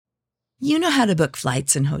You know how to book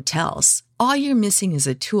flights and hotels. All you're missing is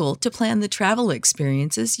a tool to plan the travel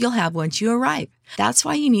experiences you'll have once you arrive. That's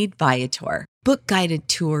why you need Viator. Book guided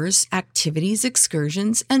tours, activities,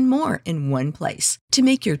 excursions, and more in one place to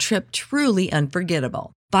make your trip truly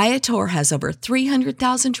unforgettable. Viator has over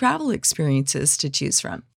 300,000 travel experiences to choose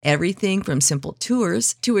from. Everything from simple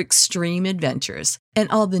tours to extreme adventures and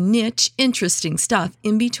all the niche, interesting stuff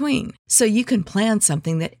in between. So you can plan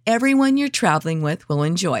something that everyone you're traveling with will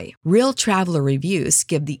enjoy. Real traveler reviews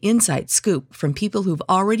give the inside scoop from people who've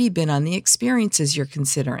already been on the experiences you're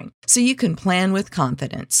considering. So you can plan with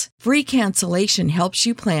confidence. Free cancellation helps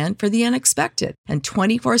you plan for the unexpected. And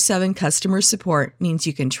 24/7 customer support means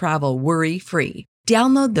you can travel worry-free.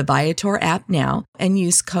 Download the Viator app now and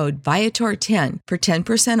use code Viator10 for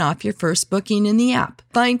 10% off your first booking in the app.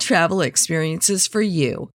 Find travel experiences for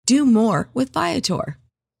you. Do more with Viator.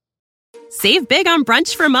 Save big on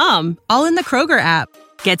brunch for mom, all in the Kroger app.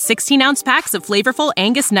 Get 16-ounce packs of flavorful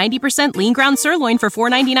Angus 90% lean ground sirloin for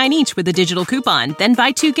 $4.99 each with a digital coupon. Then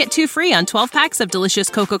buy 2, get 2 free on 12 packs of delicious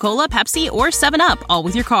Coca-Cola, Pepsi, or 7-Up, all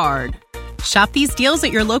with your card. Shop these deals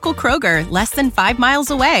at your local Kroger, less than 5 miles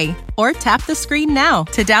away. Or tap the screen now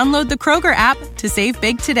to download the Kroger app to save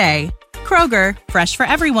big today. Kroger, fresh for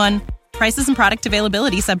everyone. Prices and product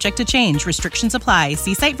availability subject to change. Restrictions apply.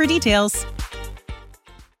 See site for details.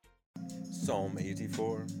 Psalm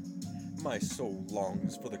 84. My soul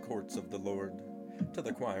longs for the courts of the Lord. To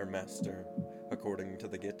the choir master, according to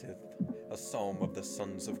the Gittith, a psalm of the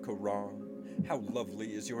sons of Korah. How lovely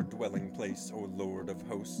is your dwelling place, O Lord of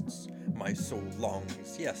hosts. My soul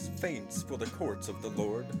longs, yes, faints for the courts of the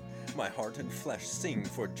Lord. My heart and flesh sing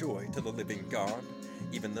for joy to the living God.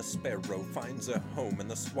 Even the sparrow finds a home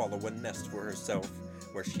and the swallow a nest for herself,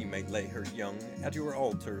 where she may lay her young at your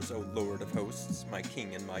altars, O Lord of hosts, my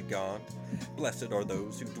King and my God. Blessed are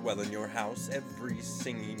those who dwell in your house, every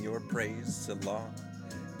singing your praise, Selah.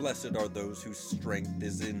 Blessed are those whose strength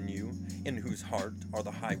is in you, in whose heart are the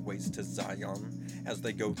highways to Zion, as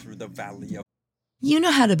they go through the valley of... You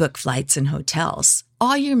know how to book flights and hotels.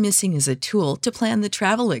 All you're missing is a tool to plan the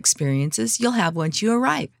travel experiences you'll have once you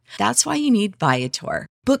arrive. That's why you need Viator.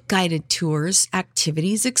 Book guided tours,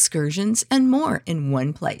 activities, excursions, and more in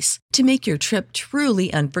one place to make your trip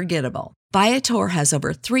truly unforgettable. Viator has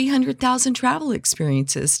over 300,000 travel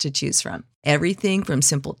experiences to choose from. Everything from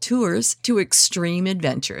simple tours to extreme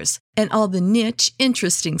adventures and all the niche,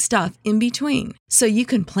 interesting stuff in between. So you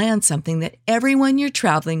can plan something that everyone you're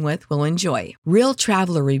traveling with will enjoy. Real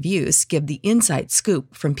traveler reviews give the inside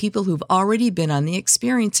scoop from people who've already been on the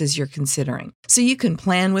experiences you're considering. So you can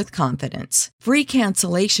plan with confidence. Free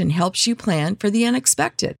cancellation helps you plan for the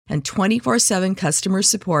unexpected. And 24/7 customer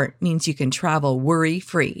support means you can travel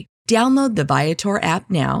worry-free. Download the Viator app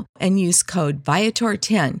now and use code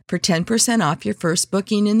Viator10 for 10% off your first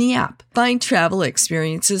booking in the app. Find travel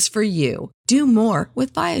experiences for you. Do more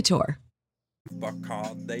with Viator.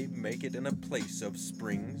 Bakad, they make it in a place of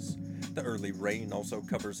springs. The early rain also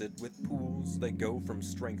covers it with pools. They go from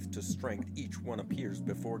strength to strength. Each one appears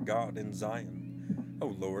before God in Zion.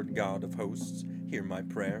 O Lord God of hosts, hear my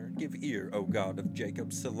prayer. Give ear, O God of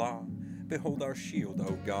Jacob, Selah. Behold our shield,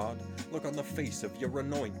 O God. Look on the face of your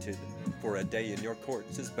anointed. For a day in your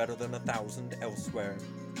courts is better than 1,000 elsewhere.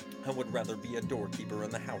 I would rather be a doorkeeper in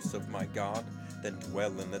the house of my God than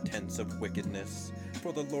dwell in the tents of wickedness.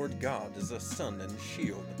 For the Lord God is a sun and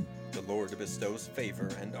shield. The Lord bestows favor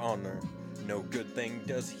and honor. No good thing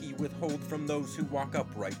does he withhold from those who walk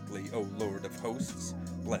uprightly, O Lord of hosts.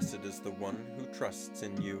 Blessed is the one who trusts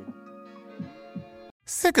in you.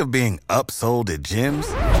 Sick of being upsold at gyms?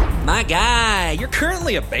 My guy, you're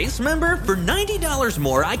currently a base member? For $90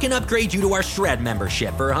 more, I can upgrade you to our Shred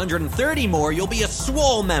membership. For $130 more, you'll be a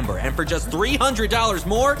Swole member. And for just $300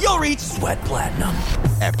 more, you'll reach Sweat Platinum.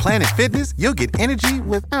 At Planet Fitness, you'll get energy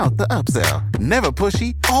without the upsell. Never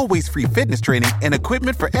pushy, always free fitness training and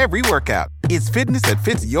equipment for every workout. It's fitness that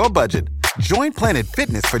fits your budget. Join Planet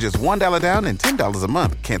Fitness for just $1 down and $10 a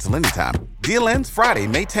month. Cancel anytime. Deal ends Friday,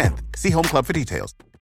 May 10th. See Home Club for details.